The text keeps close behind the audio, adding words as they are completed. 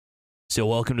So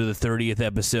welcome to the 30th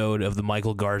episode of the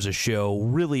Michael Garza Show.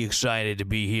 Really excited to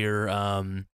be here.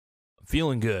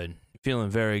 Feeling good. Feeling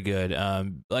very good.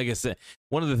 Like I said,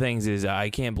 one of the things is I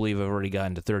can't believe I've already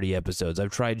gotten to 30 episodes. I've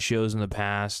tried shows in the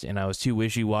past, and I was too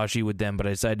wishy-washy with them, but I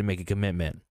decided to make a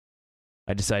commitment.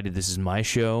 I decided this is my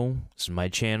show. This is my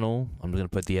channel. I'm going to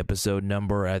put the episode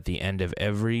number at the end of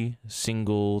every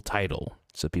single title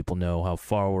so people know how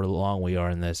far along we are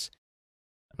in this.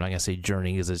 I'm not going to say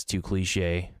journey because it's too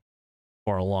cliche.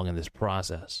 Far along in this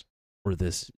process, or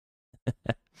this,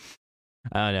 I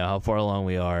don't know how far along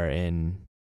we are in,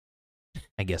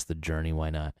 I guess, the journey. Why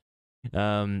not?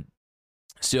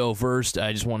 So first,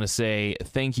 I just want to say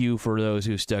thank you for those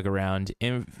who stuck around,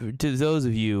 and to those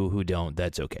of you who don't,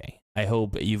 that's okay. I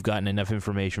hope you've gotten enough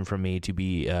information from me to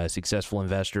be a successful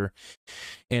investor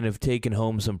and have taken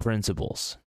home some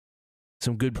principles.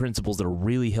 Some good principles that'll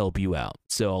really help you out.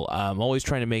 So I'm always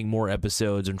trying to make more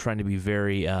episodes. I'm trying to be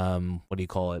very, trying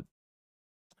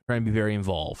to be very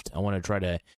involved. I want to try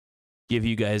to give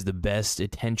you guys the best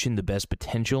attention, the best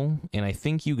potential, and I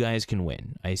think you guys can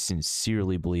win. I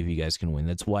sincerely believe you guys can win.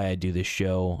 That's why I do this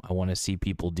show. I want to see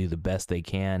people do the best they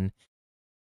can.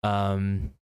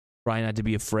 Try not to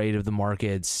be afraid of the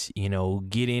markets.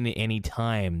 Get in at any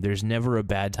time. There's never a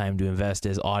bad time to invest,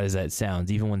 as odd as that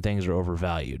sounds, even when things are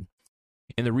overvalued.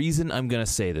 And the reason I'm going to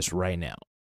say this right now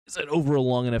is that over a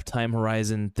long enough time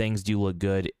horizon, things do look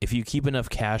good. If you keep enough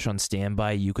cash on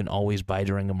standby, you can always buy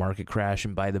during a market crash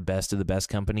and buy the best of the best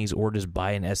companies, or just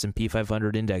buy an S&P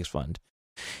 500 index fund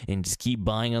and just keep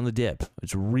buying on the dip.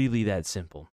 It's really that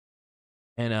simple.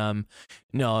 And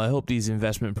no, I hope these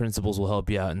investment principles will help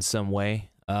you out in some way.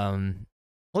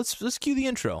 Let's cue the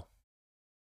intro.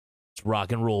 Let's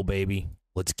rock and roll, baby.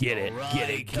 Let's get it. Right, Get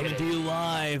it. Coming to you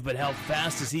live, but how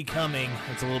fast is he coming?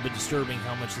 It's a little bit disturbing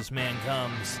how much this man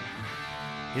comes.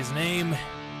 His name,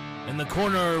 in the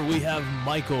corner, we have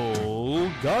Michael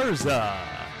Garza.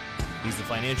 He's the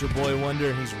financial boy wonder,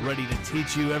 and he's ready to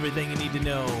teach you everything you need to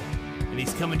know. And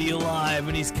he's coming to you live,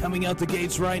 and he's coming out the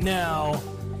gates right now.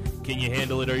 Can you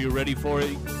handle it? Are you ready for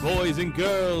it? Boys and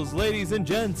girls, ladies and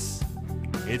gents,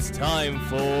 it's time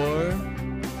for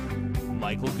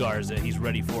Michael Garza. He's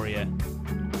ready for you.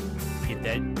 Get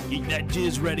that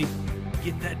jizz ready.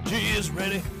 Get that jizz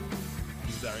ready.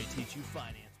 He's about to teach you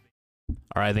finance.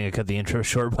 All right, I think I cut the intro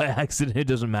short by accident. It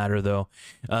doesn't matter, though.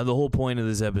 The whole point of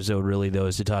this episode, really, though,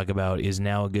 is to talk about, is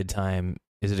now a good time?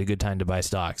 Is it a good time to buy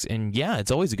stocks? And yeah,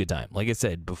 it's always a good time. Like I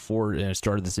said before I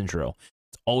started this intro,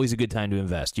 it's always a good time to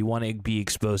invest. You want to be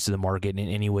exposed to the market in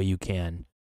any way you can,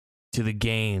 to the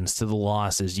gains, to the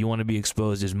losses. You want to be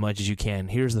exposed as much as you can.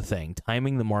 Here's the thing.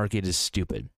 Timing the market is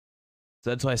stupid. So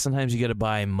that's why sometimes you got to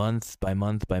buy month by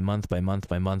month by month by month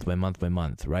by month by month by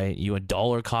month, right? You a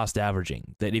dollar cost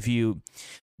averaging. That if you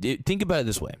think about it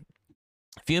this way,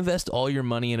 if you invest all your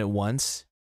money in at once,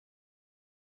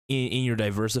 in your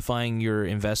diversifying your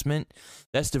investment,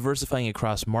 that's diversifying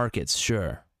across markets,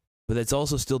 sure, but that's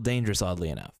also still dangerous, oddly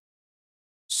enough.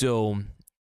 So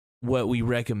what we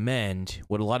recommend,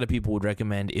 what a lot of people would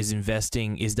recommend, is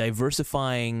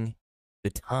diversifying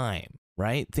the time,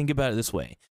 right? Think about it this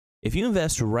way. If you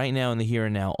invest right now in the here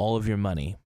and now, all of your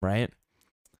money, right?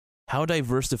 How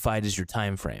diversified is your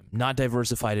time frame? Not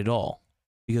diversified at all,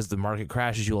 because the market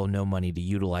crashes, you'll have no money to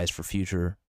utilize for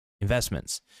future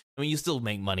investments. I mean, you still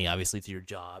make money, obviously, through your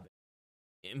job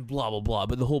and blah, blah, blah.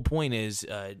 But the whole point is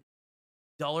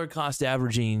dollar cost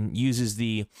averaging uses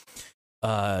the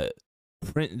what's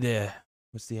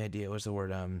the idea? What's the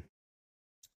word?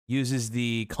 Uses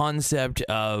the concept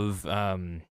of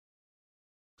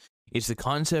it's the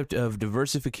concept of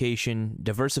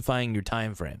diversifying your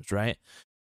time frames, right?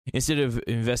 Instead of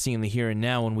investing in the here and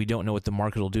now when we don't know what the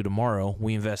market will do tomorrow,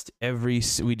 we invest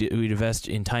we invest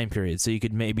in time periods. So you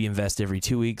could maybe invest every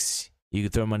 2 weeks. You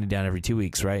could throw money down every 2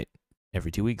 weeks, right? Every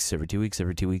 2 weeks, every 2 weeks,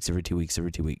 every 2 weeks, every 2 weeks,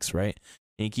 every 2 weeks, right?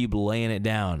 And you keep laying it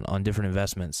down on different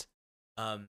investments.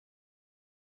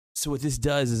 So what this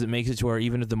does is it makes it to where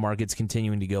even if the market's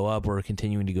continuing to go up or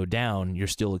continuing to go down, you're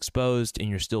still exposed and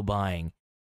you're still buying.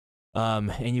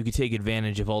 And you can take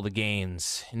advantage of all the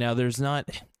gains. Now, there's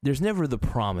never the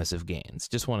promise of gains.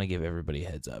 Just want to give everybody a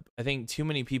heads up. I think too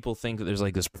many people think that there's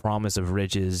like this promise of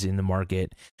riches in the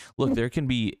market. Look, there can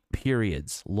be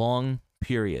periods, long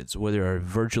periods, where there are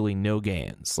virtually no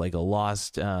gains, like a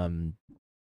lost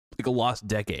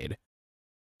decade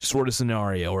sort of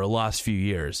scenario, or a lost few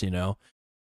years,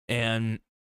 And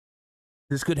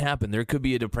this could happen. There could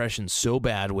be a depression so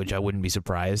bad, which I wouldn't be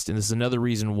surprised. And this is another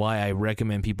reason why I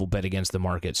recommend people bet against the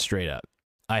market straight up.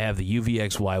 I have the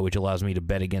UVXY, which allows me to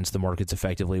bet against the markets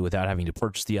effectively without having to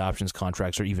purchase the options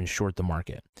contracts or even short the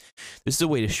market. This is a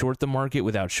way to short the market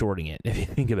without shorting it, if you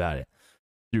think about it.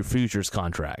 through futures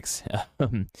contracts.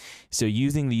 So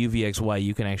using the UVXY,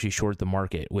 you can actually short the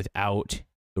market without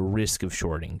the risk of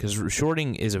shorting, because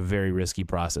shorting is a very risky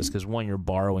process, because one, you're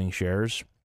borrowing shares,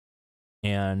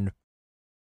 and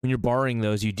when you're borrowing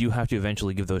those, you do have to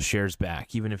eventually give those shares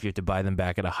back, even if you have to buy them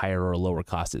back at a higher or a lower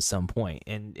cost at some point.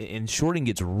 And shorting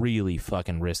gets really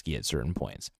fucking risky at certain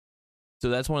points. So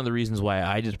that's one of the reasons why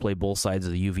I just play both sides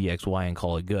of the UVXY and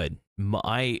call it good.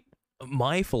 My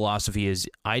philosophy is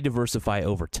I diversify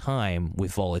over time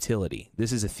with volatility.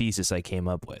 This is a thesis I came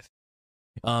up with.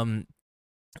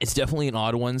 It's definitely an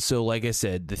odd one. So like I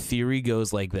said, the theory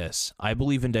goes like this. I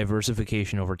believe in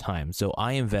diversification over time. So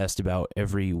I invest about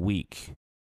every week.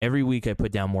 Every week I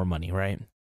put down more money, right?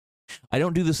 I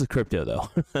don't do this with crypto, though.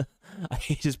 I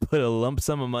just put a lump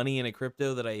sum of money in a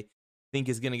crypto that I think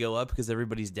is going to go up because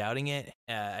everybody's doubting it.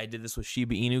 I did this with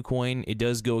Shiba Inu coin. It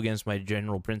does go against my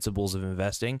general principles of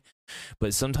investing.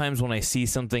 But sometimes when I see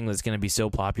something that's going to be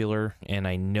so popular and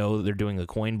I know that they're doing a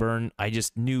coin burn, I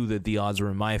just knew that the odds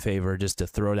were in my favor just to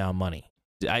throw down money.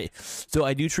 So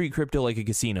I do treat crypto like a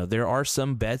casino. There are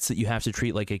some bets that you have to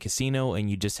treat like a casino, and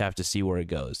you just have to see where it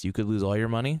goes. You could lose all your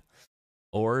money,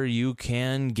 or you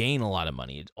can gain a lot of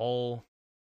money. It all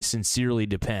sincerely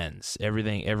depends.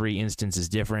 Every instance is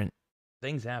different.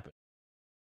 Things happen.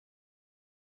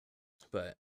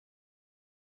 But,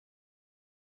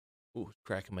 ooh,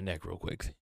 cracking my neck real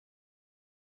quick.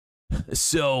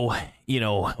 So,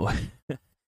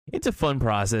 it's a fun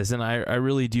process, and I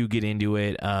really do get into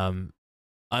it.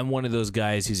 I'm one of those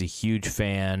guys who's a huge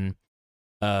fan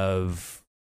of,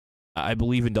 I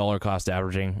believe in dollar cost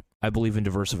averaging. I believe in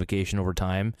diversification over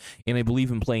time, and I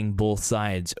believe in playing both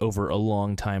sides over a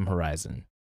long time horizon.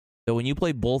 So when you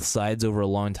play both sides over a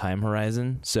long time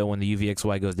horizon, so when the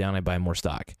UVXY goes down, I buy more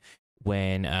stock.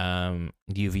 When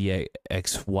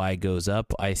UVXY goes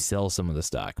up, I sell some of the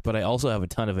stock. But I also have a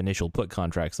ton of initial put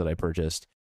contracts that I purchased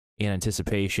in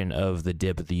anticipation of the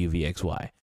dip at the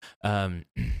UVXY.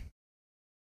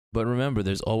 But remember,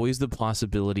 there's always the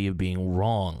possibility of being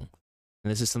wrong.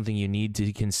 And this is something you need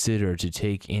to consider, to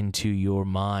take into your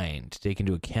mind, to take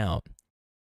into account.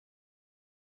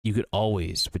 You could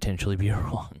always potentially be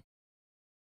wrong.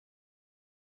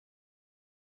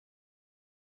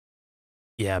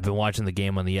 Yeah, I've been watching the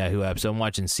game on the Yahoo app. So I'm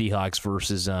watching Seahawks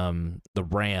versus the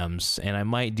Rams, and I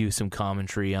might do some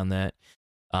commentary on that.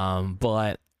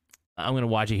 But I'm going to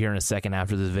watch it here in a second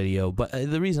after this video. But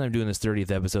the reason I'm doing this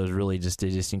 30th episode is really just to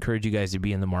encourage you guys to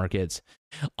be in the markets.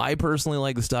 I personally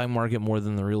like the stock market more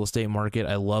than the real estate market.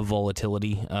 I love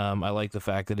volatility. I like the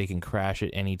fact that it can crash at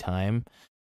any time.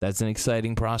 That's an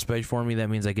exciting prospect for me. That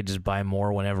means I could just buy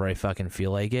more whenever I fucking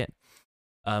feel like it.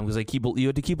 Because you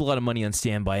have to keep a lot of money on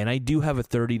standby, and I do have a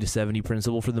 30 to 70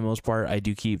 principle for the most part. I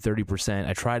do keep 30%.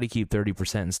 I try to keep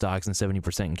 30% in stocks and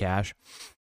 70% in cash,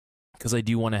 because I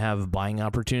do want to have buying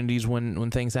opportunities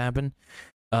when things happen.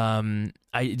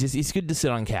 It's good to sit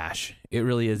on cash. It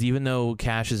really is, even though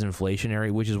cash is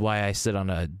inflationary, which is why I sit on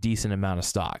a decent amount of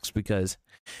stocks, because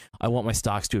I want my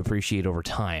stocks to appreciate over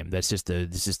time. That's just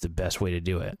the best way to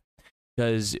do it.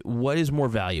 Because what is more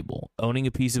valuable, owning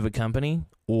a piece of a company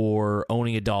or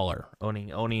owning a dollar,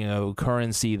 owning a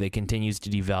currency that continues to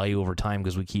devalue over time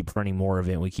because we keep printing more of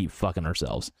it and we keep fucking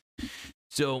ourselves?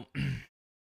 So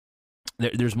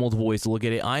there's multiple ways to look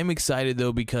at it. I'm excited,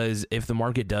 though, because if the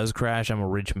market does crash, I'm a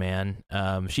rich man.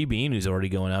 Shiba Inu is already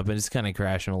going up, and it's kind of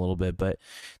crashing a little bit. But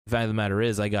the fact of the matter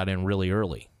is, I got in really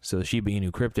early. So the Shiba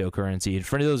Inu cryptocurrency,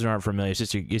 for those who aren't familiar, it's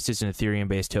just an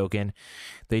Ethereum-based token.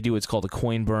 They do what's called a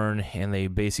coin burn, and they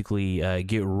basically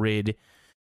get rid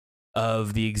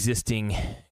of the existing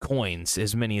coins,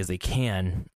 as many as they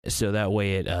can, so that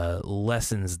way it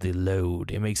lessens the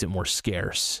load. It makes it more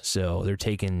scarce. So they're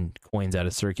taking coins out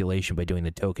of circulation by doing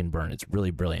the token burn. It's really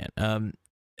brilliant.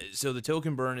 So the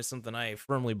token burn is something I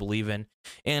firmly believe in,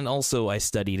 and also I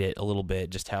studied it a little bit,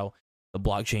 just how the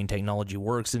blockchain technology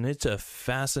works, and it's a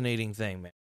fascinating thing,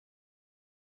 man.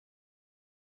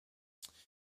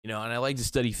 And I like to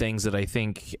study things that I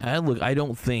think I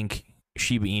don't think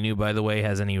Shiba Inu, by the way,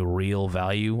 has any real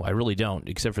value. I really don't,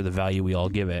 except for the value we all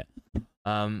give it.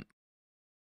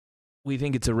 We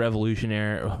think it's a revolution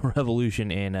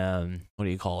in what do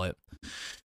you call it?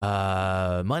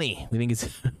 Money. We think it's a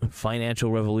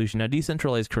financial revolution. Now,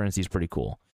 decentralized currency is pretty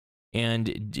cool,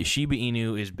 and Shiba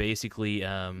Inu is basically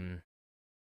a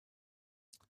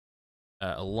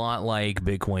lot like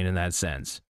Bitcoin in that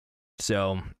sense.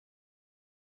 So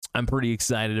I'm pretty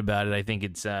excited about it. I think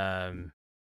it's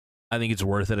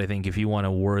worth it. I think if you want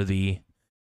a worthy,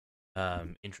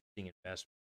 interesting investment.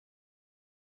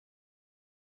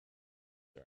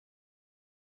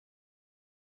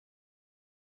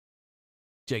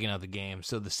 checking out the game.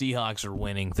 So the Seahawks are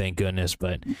winning, thank goodness.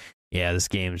 But yeah, this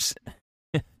game's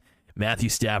Matthew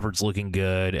Stafford's looking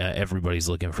good. Everybody's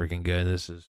looking freaking good.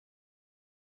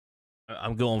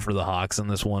 I'm going for the Hawks on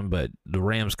this one, but the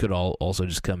Rams could also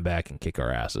just come back and kick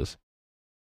our asses.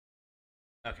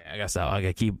 Okay, I gotta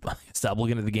stop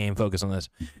looking at the game, focus on this.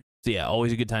 So yeah,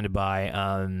 always a good time to buy.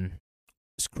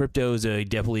 Crypto is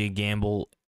definitely a gamble.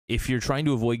 If you're trying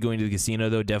to avoid going to the casino,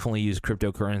 though, definitely use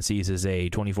cryptocurrencies as a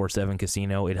 24/7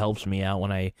 casino. It helps me out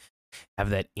when I have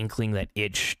that inkling, that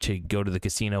itch to go to the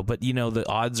casino. But the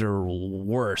odds are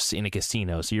worse in a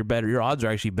casino, so your odds are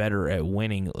actually better at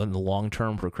winning in the long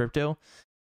term for crypto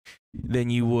than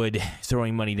you would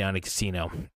throwing money down a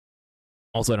casino.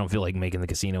 Also, I don't feel like making the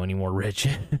casino any more rich.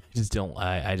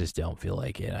 I just don't feel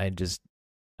like it. I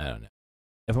don't know.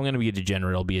 If I'm gonna be a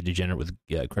degenerate, I'll be a degenerate with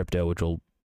crypto, which will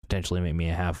potentially make me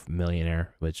a half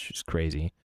millionaire, which is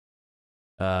crazy.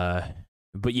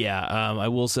 But yeah, I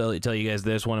will tell you guys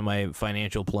this. One of my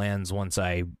financial plans,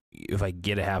 if I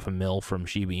get a $500,000 from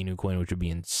Shiba Inu coin, which would be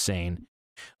insane.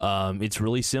 It's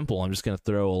really simple. I'm just going to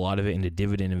throw a lot of it into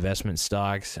dividend investment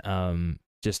stocks,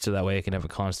 just so that way I can have a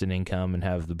constant income and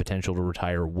have the potential to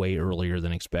retire way earlier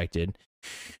than expected.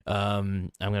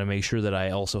 I'm going to make sure that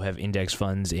I also have index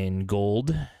funds in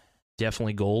gold.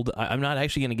 Definitely gold. I'm not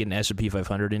actually going to get an S&P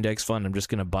 500 index fund. I'm just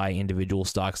going to buy individual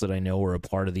stocks that I know are a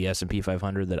part of the S&P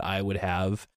 500 that I would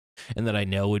have and that I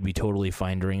know would be totally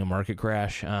fine during a market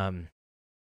crash. I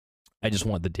just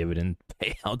want the dividend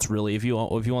payouts, really. If you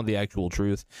want the actual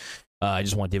truth, I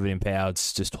just want dividend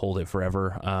payouts. Just hold it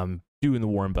forever. Doing the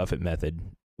Warren Buffett method.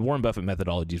 The Warren Buffett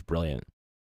methodology is brilliant.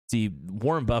 See,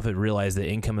 Warren Buffett realized that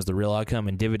income is the real outcome,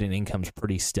 and dividend income's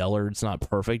pretty stellar. It's not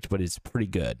perfect, but it's pretty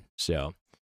good. So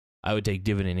I would take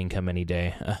dividend income any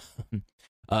day.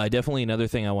 Definitely another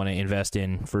thing I want to invest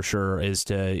in for sure is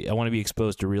I want to be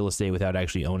exposed to real estate without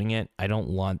actually owning it. I don't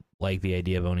like the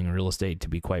idea of owning real estate, to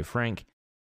be quite frank.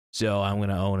 So I'm going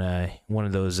to own one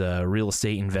of those real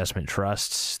estate investment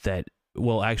trusts that,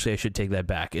 well, actually I should take that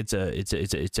back. It's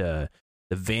the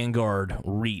Vanguard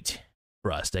REIT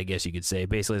trust, I guess you could say.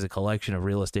 Basically, it's a collection of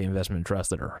real estate investment trusts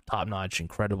that are top-notch,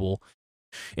 incredible,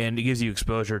 and it gives you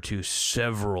exposure to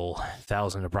several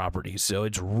thousand of properties. So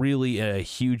it's really a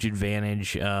huge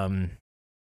advantage.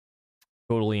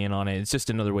 Totally in on it. It's just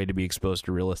another way to be exposed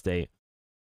to real estate.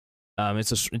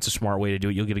 It's a smart way to do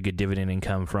it. You'll get a good dividend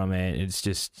income from it. It's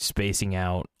just spacing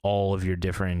out all of your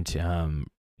different,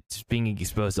 just being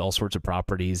exposed to all sorts of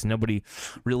properties.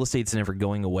 Real estate's never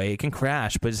going away. It can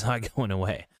crash, but it's not going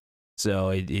away. So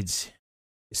it's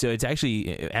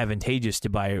actually advantageous to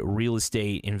buy real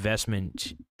estate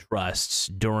investment trusts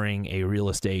during a real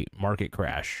estate market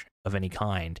crash of any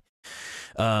kind.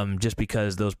 Just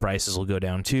because those prices will go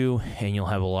down too, and you'll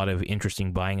have a lot of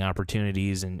interesting buying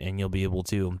opportunities, and you'll be able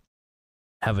to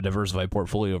have a diversified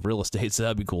portfolio of real estate, so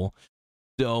that'd be cool.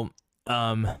 So,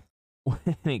 when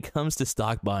it comes to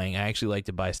stock buying, I actually like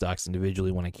to buy stocks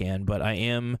individually when I can, but I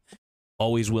am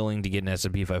always willing to get an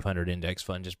S&P 500 index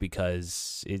fund just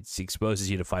because it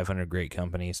exposes you to 500 great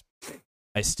companies.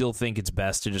 I still think it's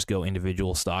best to just go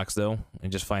individual stocks, though,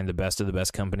 and just find the best of the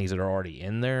best companies that are already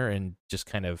in there and just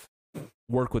kind of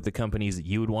work with the companies that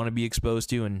you would want to be exposed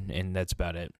to, and that's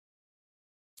about it.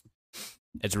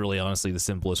 It's really honestly the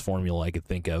simplest formula I could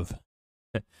think of,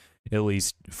 at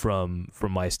least from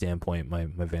my standpoint, my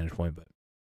vantage point. But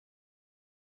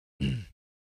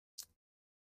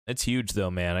it's huge,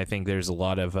 though, man. I think there's a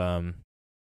lot of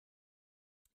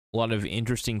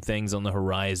interesting things on the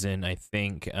horizon. I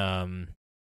think what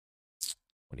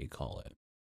do you call it?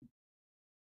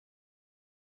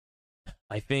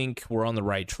 I think we're on the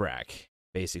right track,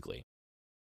 basically.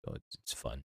 So it's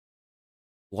fun.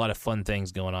 A lot of fun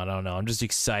things going on. I don't know. I'm just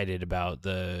excited about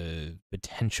the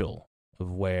potential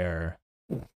of where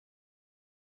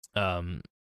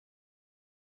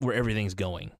everything's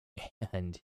going.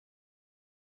 And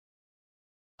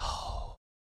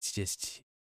it's just,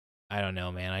 I don't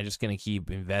know, man. I'm just going to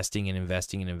keep investing and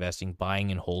investing and investing,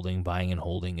 buying and holding.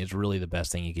 It's really the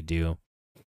best thing you could do.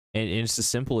 And it's the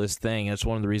simplest thing. That's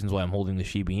one of the reasons why I'm holding the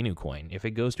Shiba Inu coin. If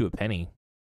it goes to a penny,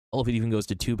 if it even goes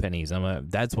to 2 pennies,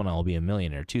 that's when I'll be a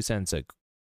millionaire. 2 cents a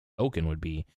token would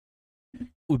be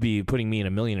putting me in a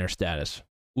millionaire status,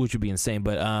 which would be insane.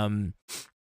 But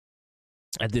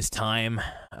at this time,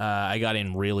 I got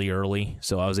in really early,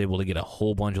 so I was able to get a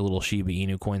whole bunch of little Shiba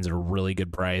Inu coins at a really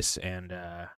good price, and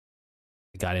I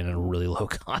got in at a really low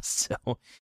cost. So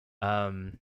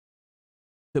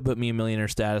to put me in millionaire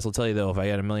status, I'll tell you though, if I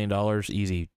got $1 million,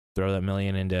 easy, throw that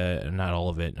million into, not all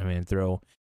of it. I mean, throw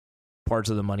parts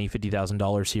of the money,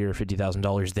 $50,000 here,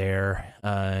 $50,000 there,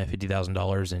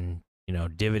 $50,000 in,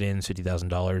 dividends,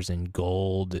 $50,000 in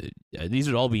gold. These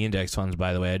would all be index funds,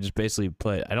 by the way. I just basically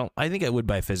put, I think I would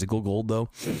buy physical gold though.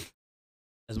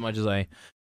 As much as I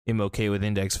am okay with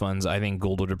index funds, I think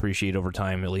gold would appreciate over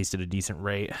time, at least at a decent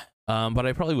rate. But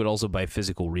I probably would also buy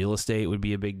physical real estate would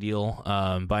be a big deal.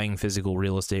 Buying physical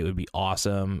real estate would be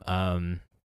awesome.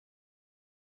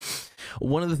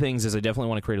 One of the things is I definitely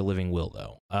want to create a living will,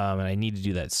 though, and I need to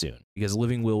do that soon, because a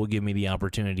living will give me the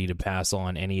opportunity to pass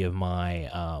on any of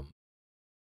my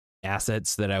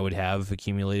assets that I would have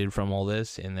accumulated from all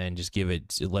this, and then just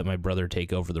let my brother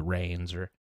take over the reins, or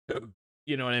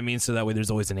you know what I mean? So that way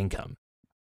there's always an income.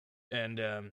 And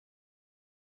I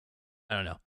don't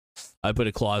know. I put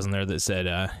a clause in there that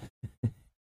said,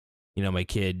 my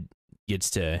kid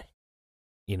gets to,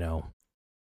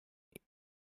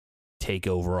 take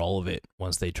over all of it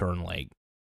once they turn like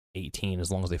 18, as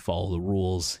long as they follow the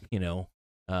rules,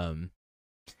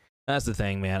 That's the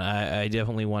thing, man. I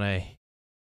definitely want to,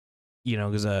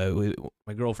 because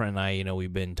my girlfriend and I,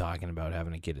 we've been talking about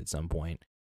having a kid at some point,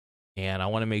 and I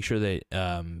want to make sure that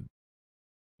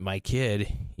my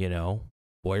kid,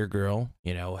 boy or girl,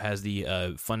 has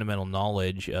the fundamental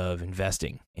knowledge of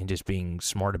investing and just being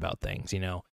smart about things,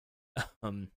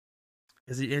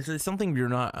 it's something you're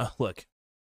not, look,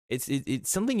 it's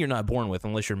something you're not born with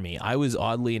unless you're me. I was,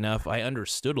 oddly enough, I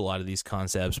understood a lot of these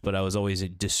concepts, but I was always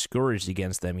discouraged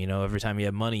against them. Every time you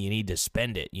have money, you need to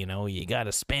spend it, you got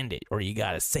to spend it, or you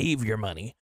got to save your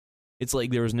money. It's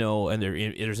like there's no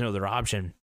other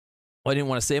option. Well, I didn't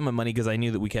want to save my money because I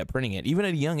knew that we kept printing it. Even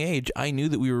at a young age, I knew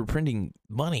that we were printing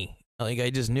money. Like,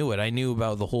 I just knew it. I knew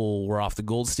about the whole, we're off the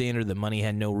gold standard, that money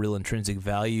had no real intrinsic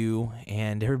value.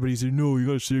 And everybody said, no, you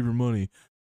got to save your money.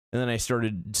 And then I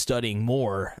started studying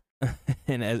more.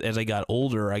 And as I got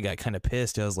older, I got kind of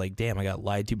pissed. I was like, damn, I got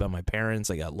lied to by my parents.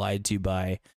 I got lied to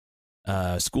by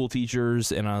school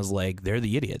teachers. And I was like, they're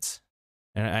the idiots.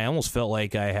 And I almost felt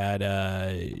like I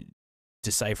had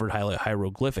deciphered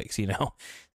hieroglyphics,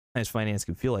 As finance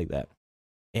can feel like that.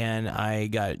 And I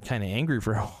got kind of angry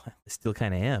for a while. I still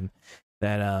kind of am.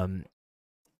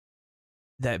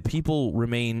 That people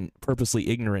remain purposely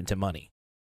ignorant to money.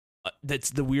 That's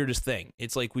the weirdest thing.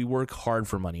 It's like we work hard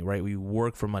for money, right? We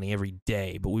work for money every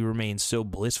day, but we remain so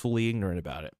blissfully ignorant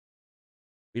about it.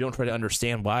 We don't try to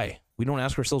understand why. We don't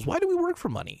ask ourselves, why do we work for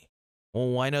money? Well,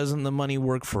 why doesn't the money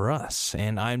work for us?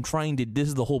 And I'm trying to, this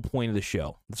is the whole point of the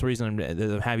show. That's the reason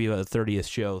I'm happy about the 30th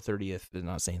show, 30th, I'm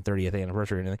not saying 30th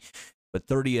anniversary or anything, but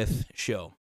 30th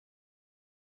show.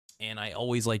 And I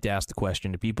always like to ask the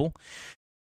question to people,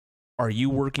 are you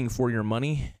working for your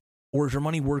money, or is your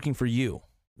money working for you?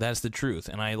 That's the truth.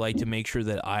 And I like to make sure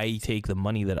that I take the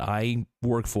money that I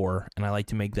work for, and I like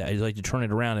to turn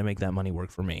it around and make that money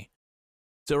work for me.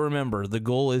 So remember, the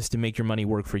goal is to make your money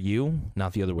work for you,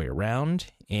 not the other way around.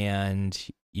 And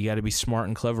you got to be smart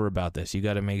and clever about this. You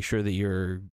got to make sure that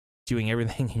you're doing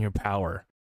everything in your power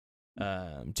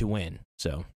to win.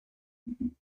 So,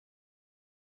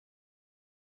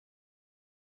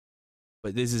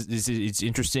 but it's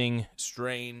interesting,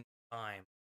 strange time.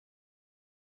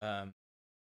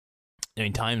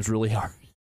 Times really are.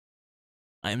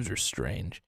 Times are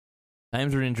strange.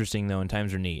 Times are interesting though, and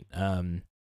times are neat.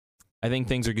 I think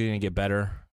things are going to get better.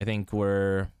 I think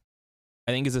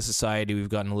as a society, we've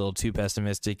gotten a little too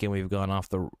pessimistic, and we've gone off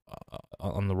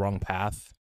on the wrong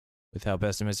path with how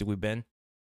pessimistic we've been.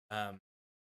 And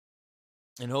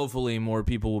hopefully more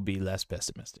people will be less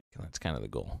pessimistic. That's kind of the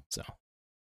goal. So,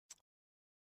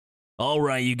 all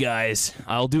right, you guys,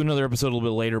 I'll do another episode a little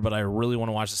bit later, but I really want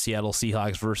to watch the Seattle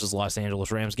Seahawks versus Los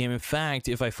Angeles Rams game. In fact,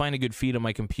 if I find a good feed on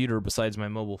my computer besides my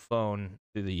mobile phone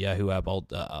through the Yahoo app,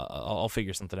 I'll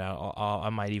figure something out.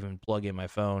 I might even plug in my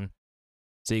phone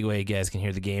so you guys can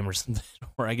hear the game or something,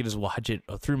 or I can just watch it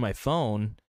through my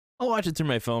phone. I'll watch it through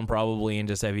my phone probably and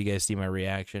just have you guys see my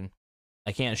reaction.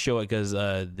 I can't show it because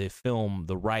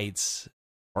the rights,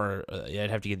 or I'd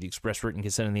have to get the express written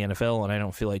consent in the NFL, and I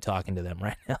don't feel like talking to them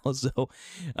right now. So,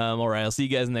 all right, I'll see you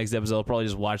guys in the next episode. I'll probably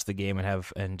just watch the game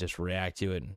and just react to it and